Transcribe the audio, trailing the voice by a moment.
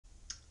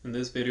In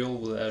this video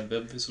we'll add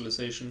web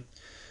visualization.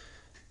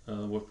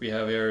 What we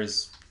have here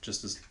is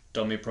just this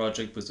dummy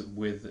project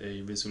with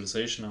a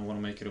visualization. I want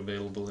to make it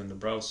available in the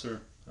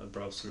browser. A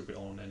browser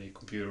on any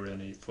computer,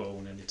 any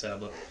phone, any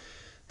tablet.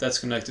 That's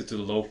connected to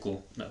the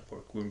local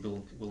network. We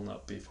will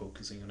not be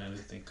focusing on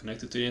anything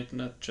connected to the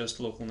internet, just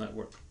local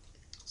network.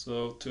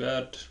 So to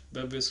add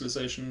web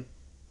visualization,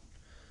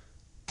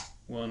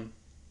 1,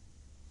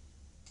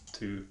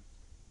 2,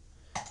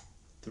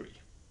 3.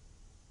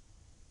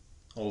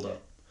 Hold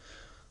up.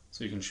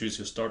 So you can choose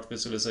your start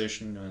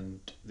visualization and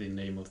the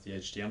name of the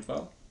HTML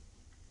file.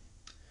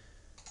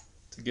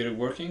 To get it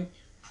working,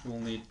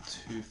 you'll need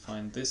to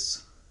find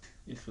this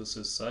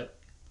Infosys site,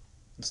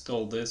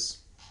 install this,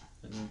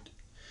 and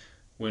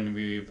when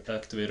we've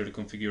activated the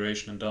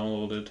configuration and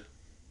downloaded,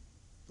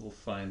 you'll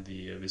find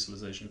the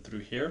visualization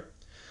through here.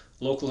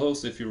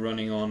 Localhost, if you're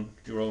running on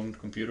your own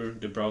computer,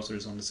 the browser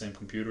is on the same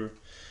computer.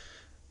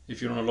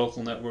 If you're on a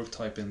local network,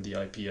 type in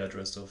the IP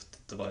address of the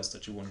device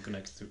that you want to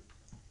connect to.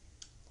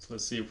 So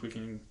let's see if we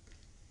can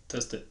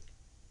test it.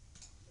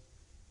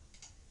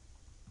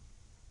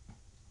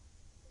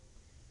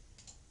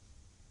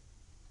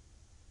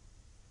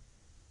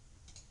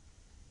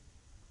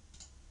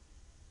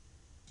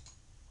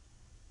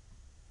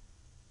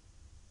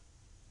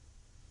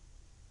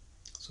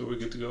 So we're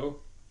good to go.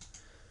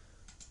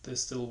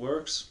 This still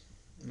works.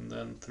 And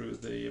then through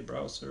the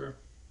browser.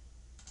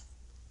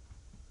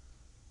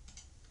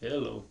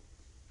 Hello.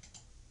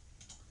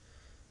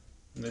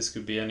 And this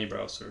could be any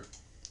browser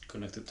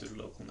connected to the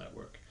local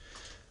network.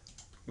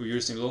 We're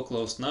using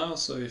localhost now,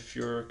 so if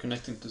you're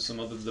connecting to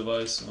some other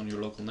device on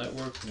your local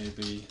network,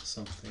 maybe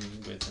something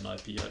with an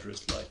IP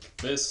address like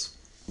this,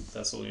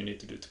 that's all you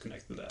need to do to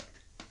connect to that.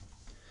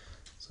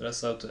 So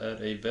that's how to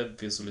add a web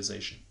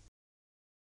visualization.